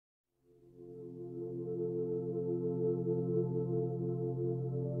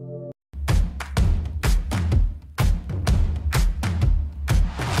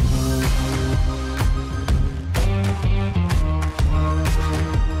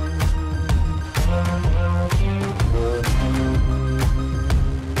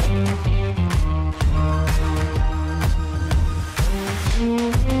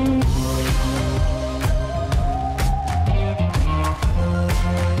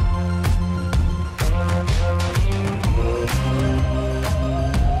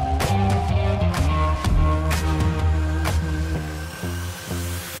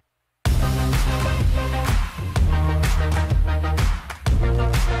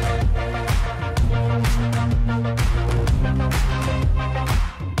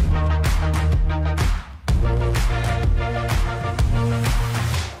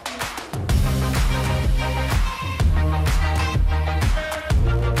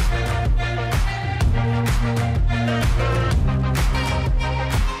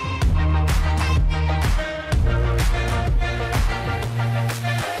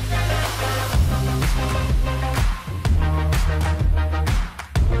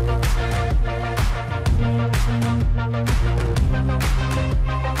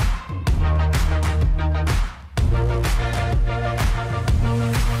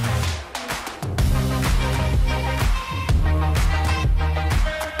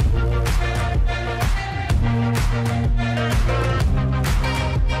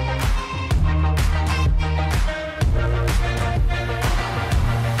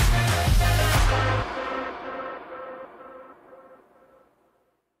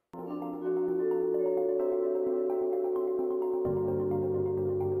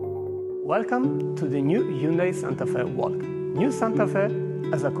Welcome to the new Hyundai Santa Fe Walk. New Santa Fe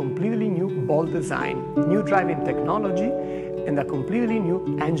has a completely new bold design, new driving technology, and a completely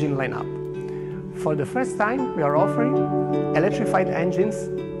new engine lineup. For the first time, we are offering electrified engines,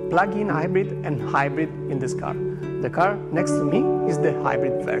 plug-in hybrid and hybrid in this car. The car next to me is the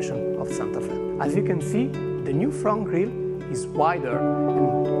hybrid version of Santa Fe. As you can see, the new front grille is wider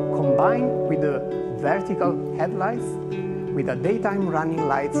and combined with the vertical headlights with a daytime running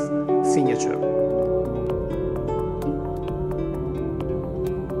lights signature.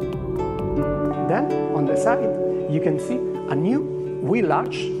 Then, on the side, you can see a new wheel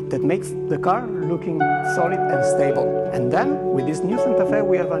arch that makes the car looking solid and stable. And then, with this new Santa Fe,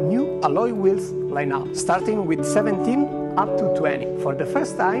 we have a new alloy wheels lineup, starting with 17 up to 20. For the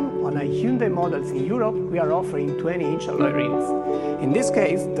first time on a Hyundai models in Europe, we are offering 20-inch alloy rims. In this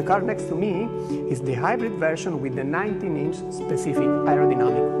case, the car next to me is the hybrid version with the 19-inch specific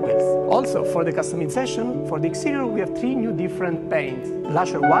aerodynamic wheels. Also, for the customization, for the exterior we have three new different paints: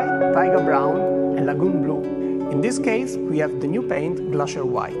 Glacier White, Taiga Brown and Lagoon Blue. In this case, we have the new paint Glacier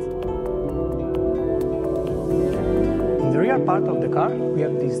White. In the rear part of the car, we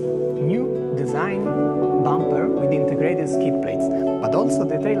have this new design bumper with integrated skid plates, but also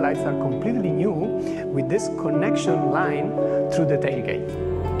the tail lights are completely new with this connection line through the tailgate.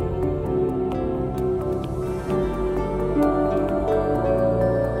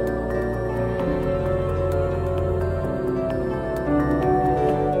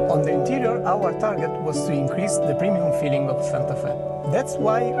 On the interior, our target was to increase the premium feeling of Santa Fe. That's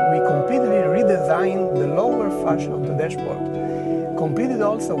why we completely redesigned the lower fascia of the dashboard, completed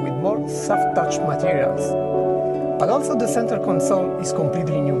also with more soft touch materials. But also the center console is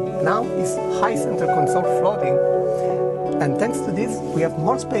completely new. Now it's high center console floating. And thanks to this, we have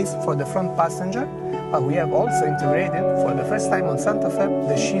more space for the front passenger, but we have also integrated, for the first time on Santa Fe,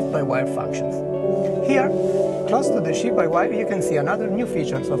 the shift-by-wire functions. Here, close to the shift-by-wire, you can see another new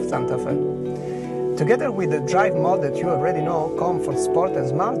features of Santa Fe. Together with the drive mode that you already know, Comfort, Sport and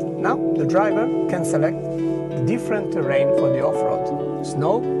Smart, now the driver can select the different terrain for the off-road: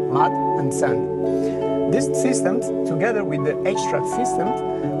 snow, mud and sand. These systems, together with the H-Track system,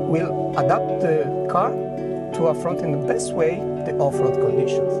 will adapt the car to affront in the best way the off-road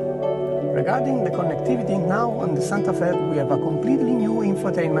conditions. Regarding the connectivity, now on the Santa Fe we have a completely new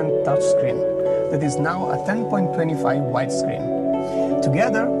infotainment touchscreen that is now a 10.25 widescreen,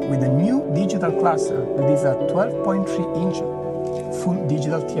 together with a new digital cluster that is a 12.3-inch full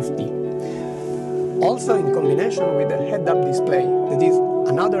digital TFT. Also in combination with the head-up display, that is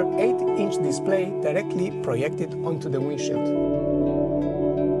another 8-inch display directly projected onto the windshield.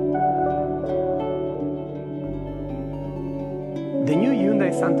 The new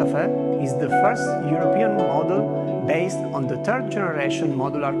Hyundai Santa Fe is the first European model based on the third-generation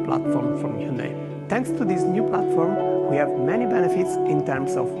modular platform from Hyundai. Thanks to this new platform, we have many benefits in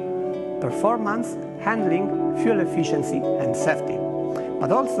terms of performance, handling, fuel efficiency and safety.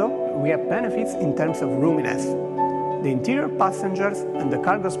 But also, we have benefits in terms of roominess. The interior passengers and the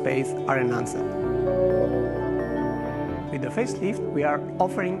cargo space are enhanced. With the facelift, we are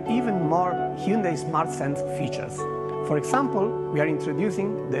offering even more Hyundai Smart Sense features. For example, we are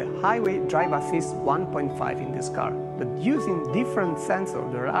introducing the Highway Drive Assist 1.5 in this car, but using different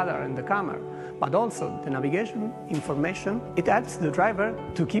sensors, the radar and the camera, but also the navigation information. It helps the driver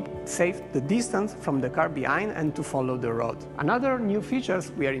to keep safe the distance from the car behind and to follow the road. Another new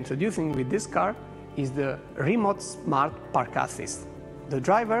features we are introducing with this car is the Remote Smart Park Assist. The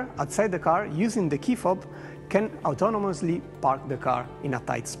driver outside the car using the key fob can autonomously park the car in a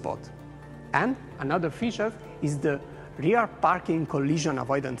tight spot. And another feature is the rear parking collision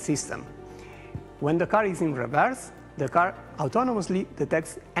avoidance system. When the car is in reverse, the car autonomously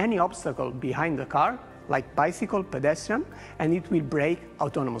detects any obstacle behind the car, like bicycle, pedestrian, and it will brake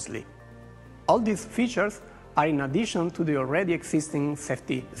autonomously. All these features are in addition to the already existing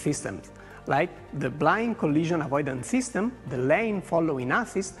safety systems, like the blind collision avoidance system, the lane following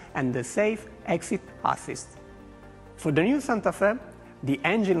assist, and the safe exit assist. For the new Santa Fe, the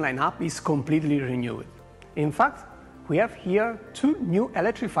engine lineup is completely renewed. In fact, we have here two new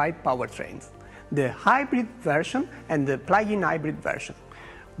electrified powertrains, the hybrid version and the plug-in hybrid version.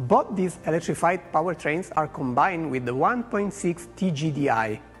 Both these electrified powertrains are combined with the 1.6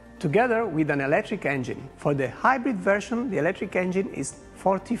 TGDI, together with an electric engine. For the hybrid version, the electric engine is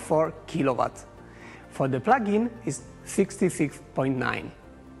 44 kilowatts. For the plug-in, is 66.9.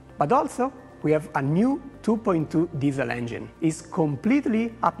 But also, we have a new 2.2 diesel engine. It's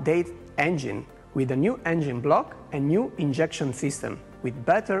completely updated engine with a new engine block and new injection system with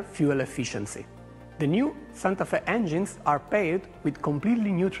better fuel efficiency. The new Santa Fe engines are paired with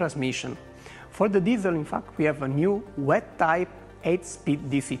completely new transmission. For the diesel, in fact, we have a new wet-type 8-speed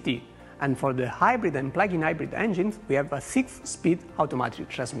DCT, and for the hybrid and plug-in hybrid engines, we have a 6-speed automatic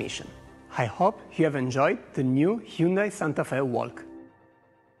transmission. I hope you have enjoyed the new Hyundai Santa Fe Walk.